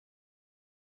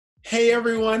Hey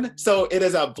everyone. So it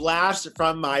is a blast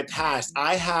from my past.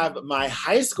 I have my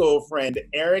high school friend,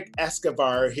 Erik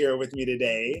Escobar, here with me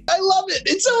today. I love it.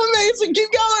 It's so amazing.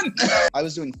 Keep going. I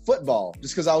was doing football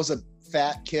just because I was a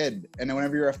fat kid. And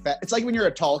whenever you're a fat, it's like when you're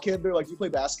a tall kid, they're like, you play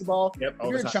basketball? Yep. If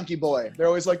you're a chunky boy, they're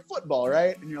always like football,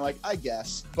 right? And you're like, I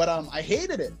guess. But I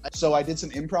hated it. So I did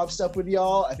some improv stuff with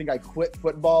y'all. I think I quit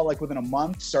football like within a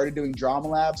month, started doing drama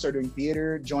lab, started doing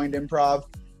theater, joined improv.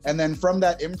 And then from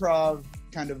that improv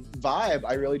kind of vibe,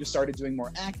 I really just started doing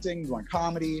more acting, more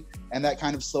comedy, and that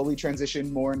kind of slowly transitioned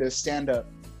more into stand-up.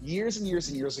 Years and years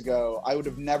and years ago, I would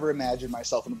have never imagined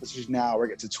myself in a position now where I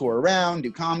get to tour around,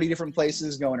 do comedy different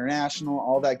places, go international,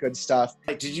 all that good stuff.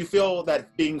 Like, did you feel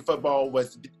that being football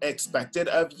was expected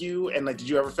of you? And like, did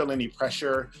you ever feel any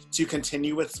pressure to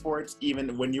continue with sports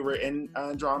even when you were in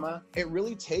drama? It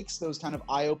really takes those kind of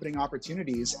eye-opening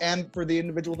opportunities and for the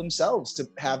individual themselves to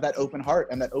have that open heart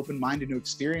and that open mind to new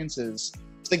experiences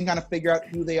so they can kind of figure out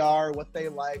who they are, what they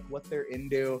like, what they're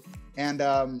into. And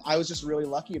I was just really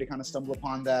lucky to kind of stumble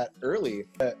upon that early.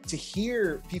 To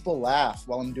hear people laugh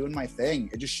while I'm doing my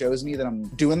thing, it just shows me that I'm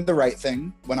doing the right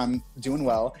thing when I'm doing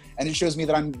well. And it shows me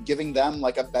that I'm giving them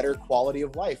like a better quality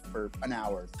of life for an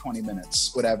hour, 20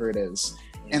 minutes, whatever it is.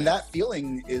 And that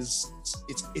feeling is,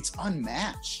 it's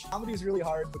unmatched. Comedy is really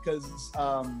hard because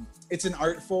it's an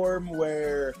art form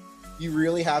where you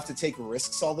really have to take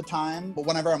risks all the time. But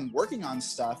whenever I'm working on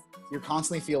stuff, you're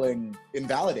constantly feeling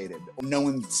invalidated. No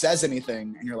one says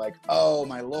anything and you're like, oh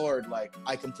my Lord, like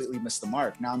I completely missed the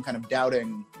mark. Now I'm kind of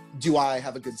doubting, do I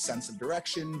have a good sense of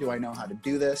direction? Do I know how to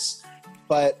do this?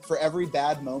 But for every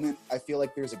bad moment, I feel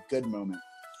like there's a good moment.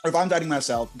 Or if I'm doubting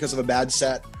myself because of a bad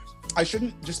set, I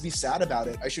shouldn't just be sad about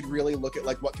it. I should really look at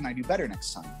like, what can I do better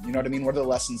next time? You know what I mean? What are the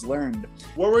lessons learned?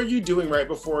 What were you doing right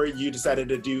before you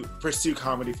decided to pursue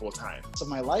comedy full time? So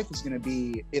my life is going to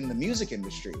be in the music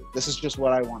industry. This is just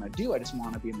what I want to do. I just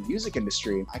want to be in the music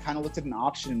industry. I kind of looked at an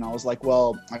option and I was like,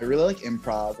 well, I really like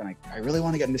improv and I really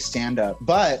want to get into stand-up.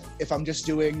 But if I'm just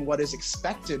doing what is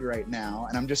expected right now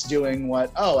and I'm just doing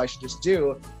what, I should just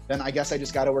do, then I guess I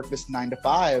just got to work this 9 to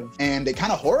 5. And it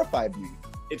kind of horrified me.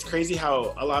 It's crazy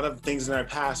how a lot of things in our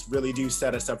past really do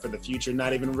set us up for the future,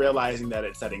 not even realizing that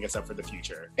it's setting us up for the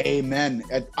future. Amen.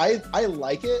 I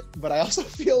like it, but I also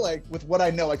feel like with what I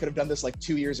know, I could have done this like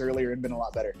 2 years earlier and been a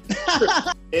lot better.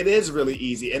 It is really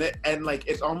easy. And like,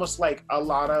 it's almost like a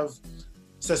lot of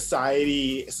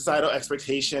societal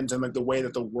expectations and like the way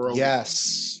that the world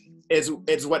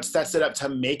is what sets it up to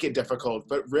make it difficult.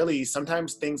 But really,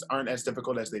 sometimes things aren't as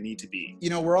difficult as they need to be. You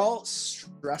know, we're all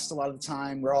stressed a lot of the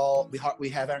time. We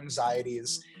have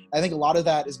anxieties. I think a lot of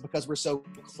that is because we're so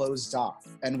closed off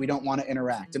and we don't want to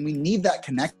interact. And we need that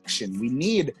connection. We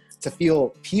need to feel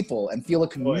people and feel a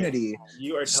community. Boy,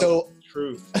 you are telling the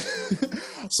truth.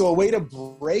 So a way to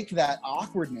break that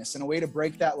awkwardness and a way to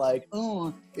break that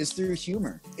is through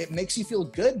humor. It makes you feel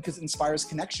good because it inspires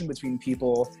connection between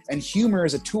people, and humor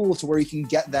is a tool to where you can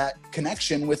get that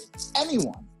connection with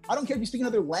anyone. I don't care if you speak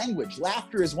another language.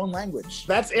 Laughter is one language.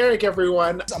 That's Erik,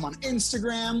 everyone. I'm on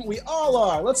Instagram. We all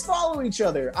are. Let's follow each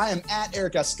other. I am at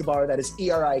Erik Escobar. That is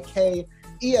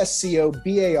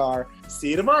ErikEscobar. See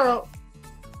you tomorrow.